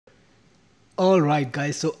Alright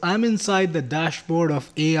guys, so I'm inside the dashboard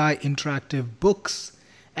of AI interactive books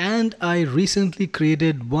and I recently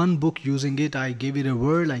created one book using it. I gave it a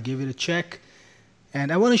whirl, I gave it a check,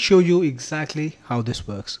 and I want to show you exactly how this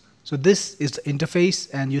works. So this is the interface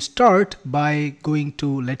and you start by going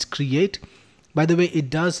to Let's Create. By the way,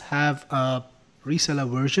 it does have a reseller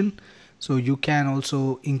version, so you can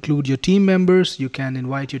also include your team members, you can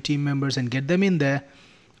invite your team members and get them in there,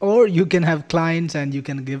 or you can have clients and you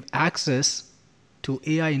can give access to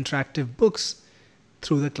AI interactive books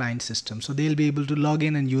through the client system. So they'll be able to log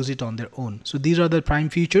in and use it on their own. So these are the prime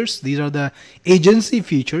features, these are the agency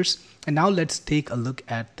features. And now let's take a look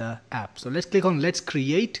at the app. So let's click on Let's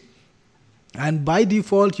Create. And by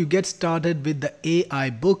default, you get started with the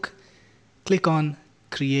AI book. Click on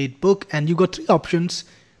Create Book and you got three options.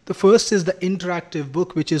 The first is the interactive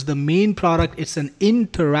book, which is the main product. It's an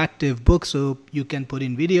interactive book, so you can put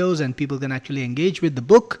in videos and people can actually engage with the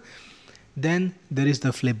book. Then there is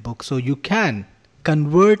the flip book. So you can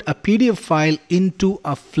convert a PDF file into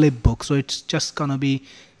a flip book. So it's just going to be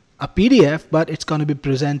a PDF, but it's going to be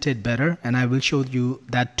presented better. And I will show you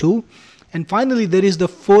that too. And finally, there is the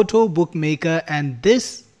photo bookmaker, and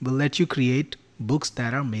this will let you create books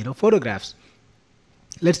that are made of photographs.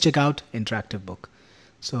 Let's check out interactive book.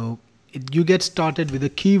 So you get started with a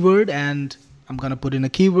keyword, and I'm going to put in a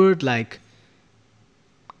keyword like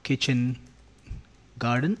kitchen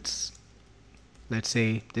gardens. Let's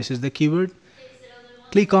say this is the keyword.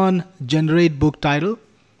 Click on generate book title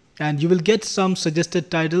and you will get some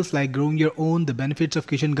suggested titles like growing your own, the benefits of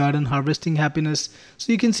kitchen garden, harvesting happiness.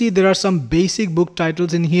 So you can see there are some basic book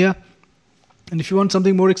titles in here. And if you want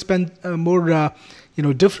something more different,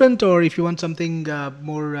 or if you want something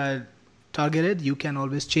more targeted, you can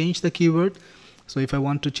always change the keyword. So if I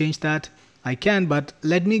want to change that, I can, but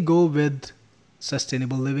let me go with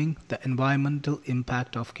sustainable living, the environmental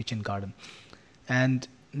impact of kitchen garden. And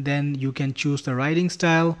then you can choose the writing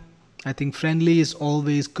style. I think friendly is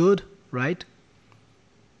always good, right?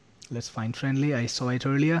 Let's find friendly. I saw it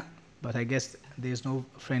earlier, but I guess there's no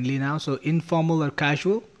friendly now. So informal or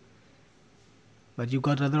casual, but you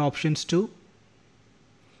got other options too.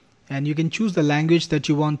 And you can choose the language that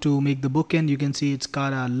you want to make the book in. You can see it's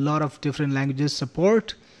got a lot of different languages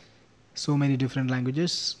support. So many different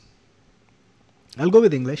languages. I'll go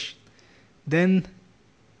with English. Then,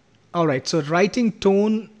 all right, so writing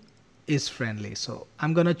tone is friendly. So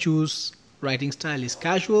I'm going to choose writing style is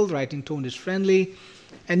casual, writing tone is friendly.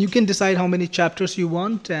 And you can decide how many chapters you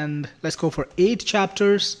want. And let's go for 8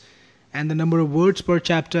 chapters. And the number of words per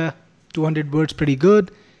chapter, 200 words, pretty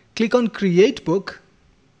good. Click on Create Book.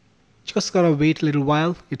 Just gotta wait a little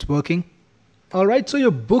while, it's working. Alright, so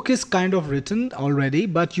your book is kind of written already,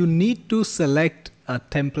 but you need to select a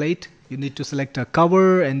template. You need to select a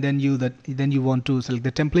cover, and then you want to select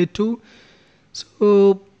the template too.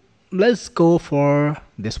 So let's go for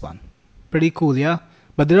this one. Pretty cool, yeah?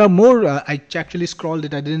 But there are more. I actually scrolled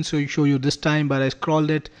it. I didn't show you this time, but I scrolled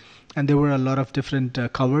it and there were a lot of different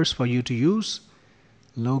covers for you to use.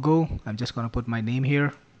 Logo, I'm just gonna put my name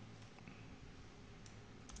here.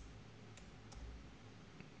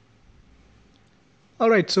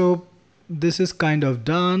 Alright, so this is kind of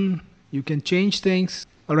done. You can change things.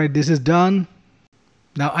 Alright, this is done.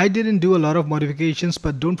 Now I didn't do a lot of modifications,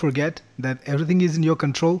 but don't forget that everything is in your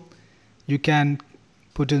control. You can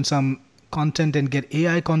put in some content and get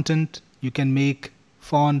AI content. You can make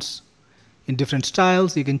fonts in different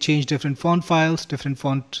styles. You can change different font files, different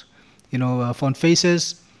font, font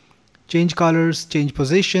faces, change colors, change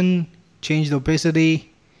position, change the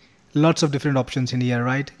opacity. Lots of different options in here,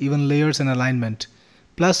 right? Even layers and alignment.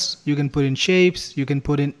 Plus, you can put in shapes, you can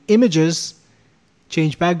put in images,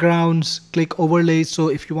 change backgrounds, click overlays. So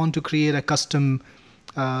if you want to create a custom,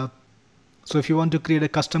 cover,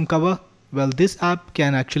 well, this app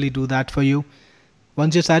can actually do that for you.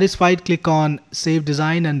 Once you're satisfied, click on Save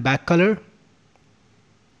Design and Back Color,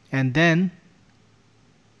 and then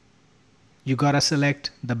you gotta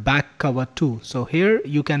select the back cover too. So here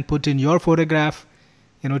you can put in your photograph.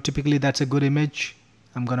 Typically that's a good image.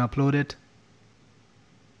 I'm gonna upload it.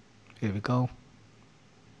 Here we go.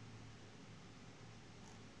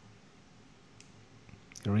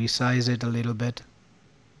 Resize it a little bit.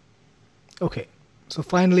 Okay, so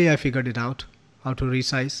finally I figured it out, how to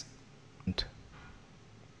resize.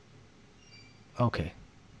 Okay.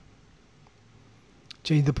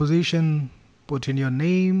 Change the position, put in your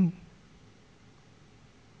name.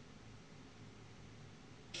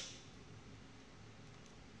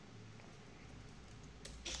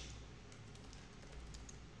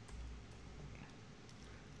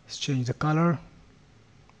 Let's change the color.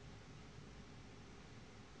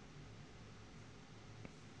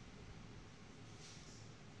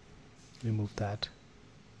 remove that.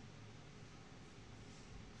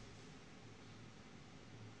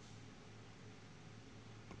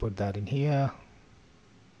 Put that in here.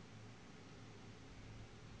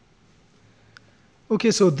 Okay,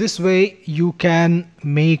 so this way you can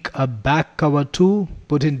make a back cover too,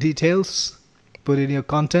 put in details, put in your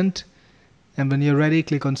content, and when you're ready,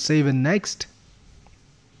 click on save and next.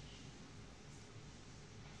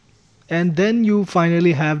 And then you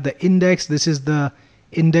finally have the index. This is the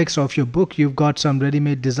index of your book. You've got some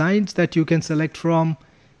ready-made designs that you can select from.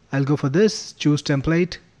 I'll go for this, choose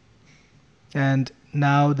template, and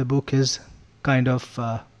now the book is kind of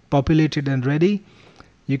populated and ready.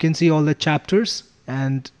 You can see all the chapters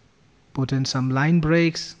and put in some line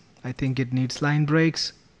breaks. I think it needs line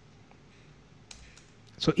breaks.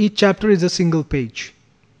 So each chapter is a single page.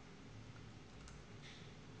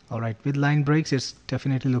 Alright, with line breaks it's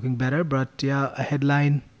definitely looking better, but yeah, a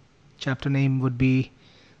headline chapter name would be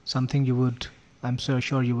something you would, I'm so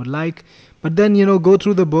sure you would like. But then, you know, go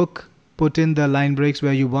through the book, put in the line breaks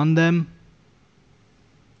where you want them.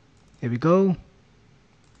 Here we go.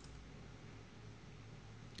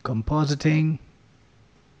 Compositing.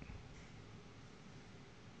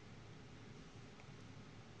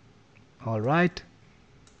 Alright.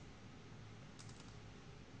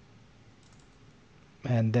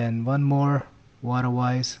 And then one more,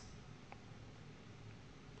 waterwise.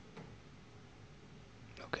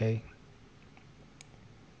 Okay.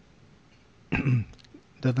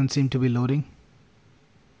 Doesn't seem to be loading.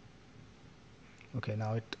 Okay,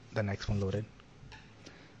 now the next one loaded.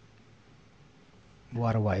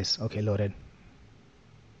 Waterwise. Okay, loaded.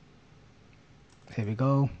 Here we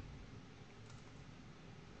go.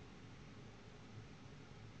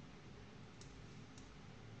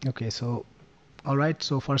 Okay, so alright,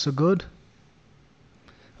 so far so good.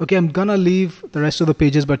 Okay, I'm gonna leave the rest of the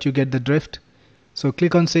pages, but you get the drift. So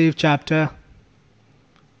click on save chapter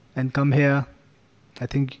and come here. I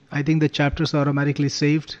think the chapters are automatically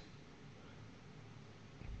saved.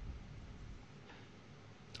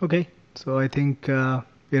 Okay, so I think we're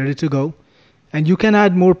ready to go. And you can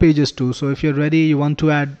add more pages too. So if you're ready, you want to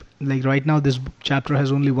add, like right now this chapter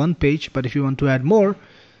has only one page, but if you want to add more,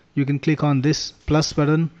 you can click on this plus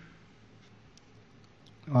button.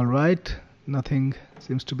 Alright, nothing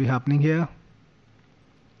seems to be happening here.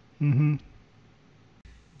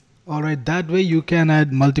 Alright, that way you can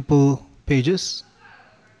add multiple pages.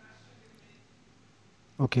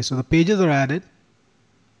 Okay, so the pages are added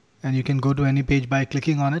and you can go to any page by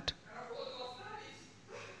clicking on it.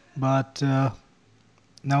 But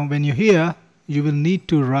now when you're here, you will need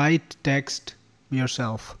to write text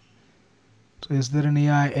yourself. So is there an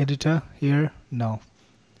AI editor here? No.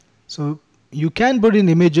 So you can put in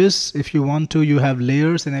images if you want to. You have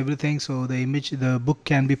layers and everything, so the book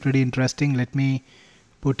can be pretty interesting. Let me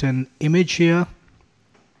put an image here.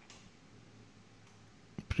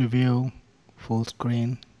 Preview, full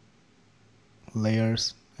screen,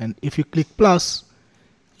 layers, and if you click plus,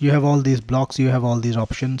 you have all these blocks, you have all these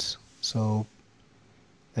options. So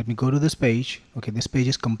let me go to this page. Okay, this page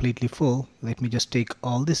is completely full. Let me just take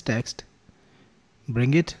all this text,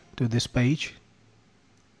 bring it to this page.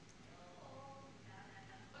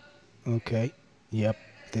 Okay, yep,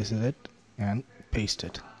 this is it, and paste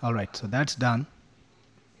it. Alright, so that's done.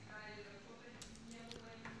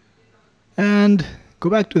 And go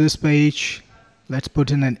back to this page. Let's put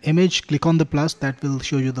in an image. Click on the plus, that will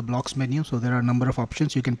show you the blocks menu. So there are a number of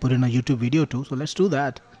options. You can put in a YouTube video too. So let's do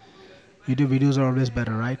that. YouTube videos are always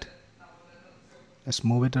better, right? Let's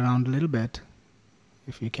move it around a little bit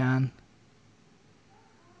if you can.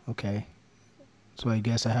 Okay, so I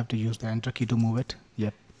guess I have to use the enter key to move it.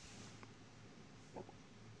 Yep.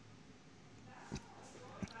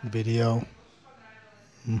 Video.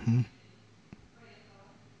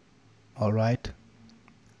 Alright.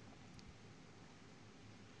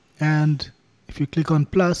 And if you click on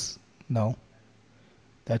plus, no,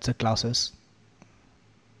 that's a classes.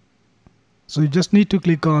 So you just need to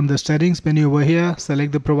click on the settings menu over here,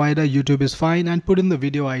 select the provider, YouTube is fine, and put in the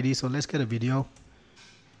video ID. So let's get a video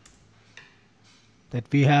that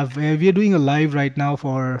we have. We are doing a live right now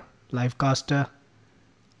for Livecaster.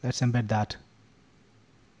 Let's embed that.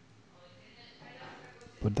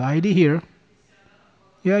 Put the ID here.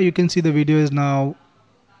 Yeah, you can see the video is now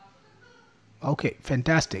okay.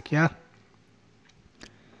 Fantastic. Yeah,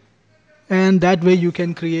 and that way you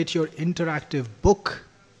can create your interactive book.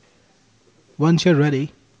 Once you're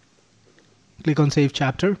ready, click on save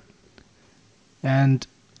chapter and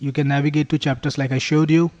you can navigate to chapters like I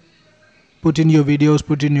showed you. Put in your videos,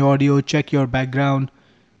 put in your audio, check your background,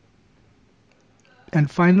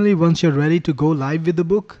 and finally once you're ready to go live with the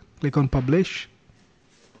book, click on publish.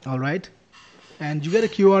 All right. And you get a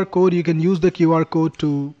QR code. You can use the QR code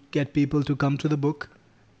to get people to come to the book.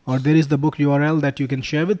 Or there is the book URL that you can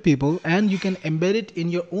share with people, and you can embed it in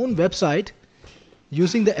your own website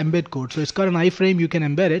using the embed code. So it's got an iframe, you can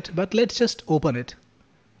embed it, but let's just open it.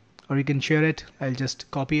 Or you can share it. I'll just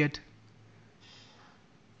copy it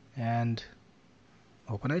and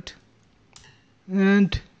open it.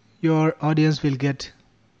 And your audience will get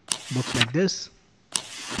books like this.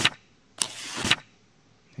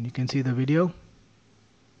 And you can see the video.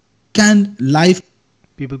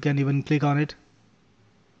 People can even click on it.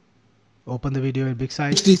 Open the video in big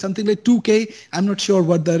size. Something like 2K. I'm not sure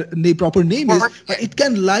what the proper name is, but it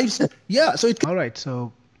can live. Yeah. So it. All right.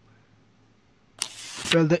 So,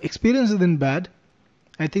 well, the experience isn't bad.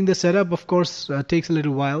 I think the setup, of course, takes a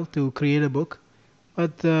little while to create a book,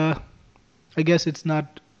 but I guess it's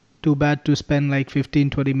not too bad to spend like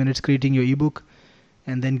 15-20 minutes creating your ebook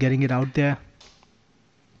and then getting it out there.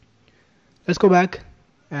 Let's go back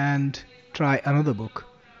and try another book.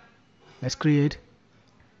 Let's create.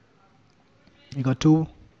 You got 2.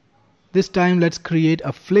 This time let's create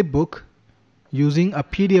a flip book using a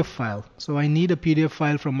PDF file. So I need a PDF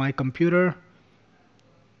file from my computer.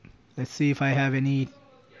 Let's see if I have any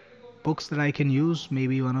books that I can use.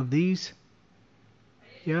 Maybe one of these.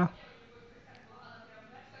 Yeah.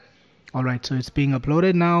 Alright, so it's being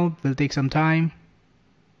uploaded now. Will take some time.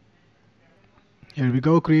 Here we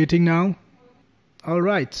go, creating now.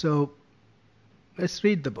 Alright, so let's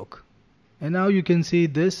read the book. And now you can see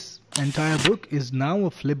this entire book is now a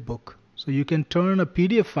flip book. So you can turn a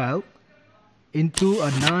PDF file into a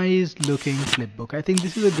nice looking flip book. I think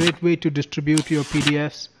this is a great way to distribute your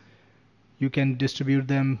PDFs. You can distribute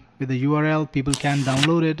them with a URL. People can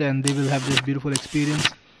download it and they will have this beautiful experience.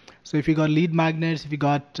 So if you got lead magnets, if you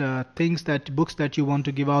got books that you want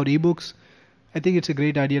to give out, ebooks, I think it's a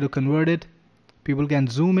great idea to convert it. People can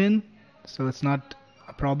zoom in, so it's not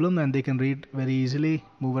a problem, and they can read very easily,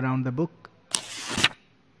 move around the book.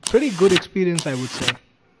 Pretty good experience, I would say.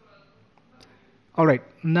 Alright,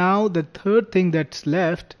 now the third thing that's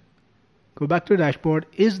left, go back to the dashboard,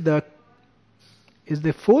 is the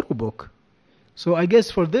photo book. So I guess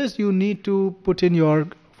for this you need to put in your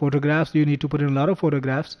photographs, you need to put in a lot of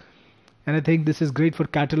photographs, and I think this is great for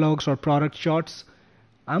catalogs or product shots.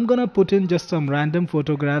 I'm gonna put in just some random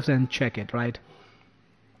photographs and check it, right?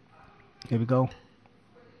 Here we go.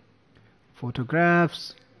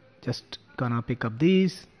 Photographs, just gonna pick up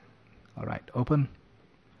these. Alright, open,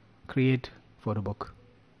 create photo book.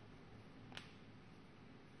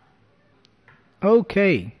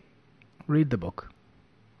 Okay, read the book.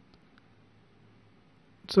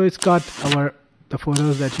 So it's got the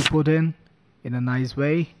photos that you put in a nice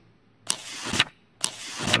way.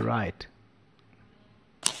 Alright.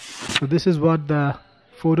 So this is what the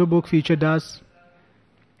photo book feature does.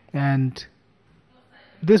 And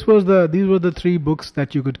these were the 3 books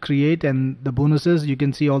that you could create, and the bonuses, you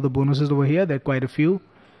can see all the bonuses over here. There are quite a few.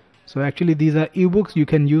 So actually these are ebooks. You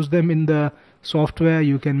can use them in the software.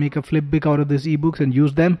 You can make a flip book out of these ebooks and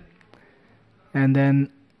use them. And then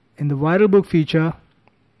in the viral book feature,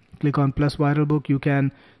 click on plus viral book. You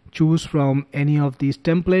can choose from any of these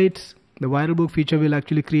templates. The viral book feature will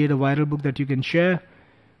actually create a viral book that you can share.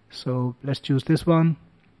 So let's choose this one.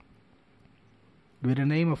 Give it a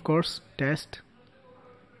name, of course, test.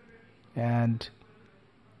 And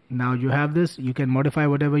now you have this. You can modify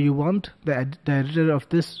whatever you want. The editor of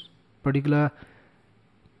this particular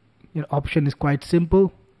option is quite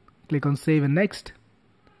simple. Click on save and next.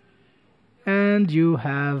 And you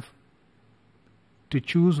have to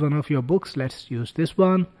choose one of your books. Let's use this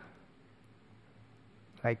one.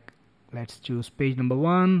 Let's choose page number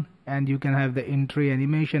 1, and you can have the entry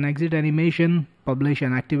animation, exit animation, publish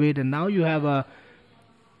and activate, and now you have a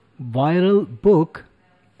viral book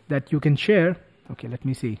that you can share. Okay, let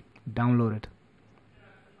me see, download it.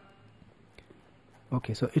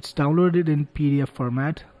 Okay, so it's downloaded in PDF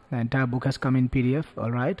format. The entire book has come in PDF.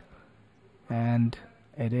 Alright, and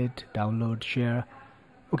edit, download, share.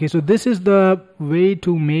 Okay, so this is the way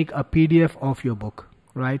to make a PDF of your book,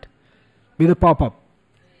 right, with a pop-up.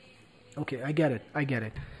 Okay, I get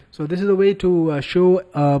it. So this is a way to show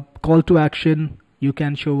a call to action. You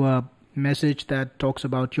can show a message that talks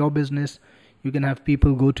about your business. You can have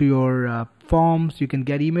people go to your forms. You can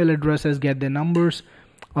get email addresses, get their numbers,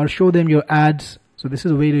 or show them your ads. So this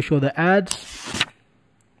is a way to show the ads.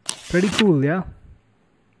 Pretty cool, yeah?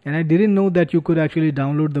 And I didn't know that you could actually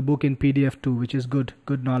download the book in PDF too, which is good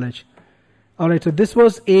knowledge. Alright, so this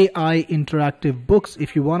was AI interactive books.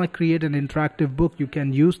 If you want to create an interactive book, you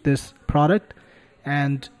can use this product.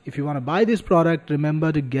 And if you want to buy this product,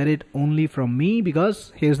 remember to get it only from me,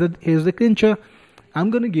 because here's the clincher. I'm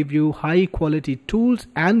going to give you high quality tools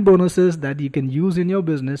and bonuses that you can use in your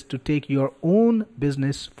business to take your own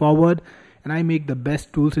business forward. And I make the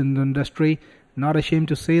best tools in the industry. Not ashamed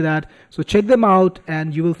to say that. So check them out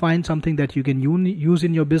and you will find something that you can use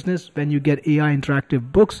in your business. When you get AI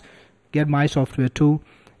interactive books, get my software too.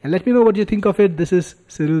 And let me know what you think of it. This is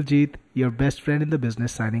Cyril Jeet, your best friend in the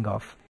business, signing off.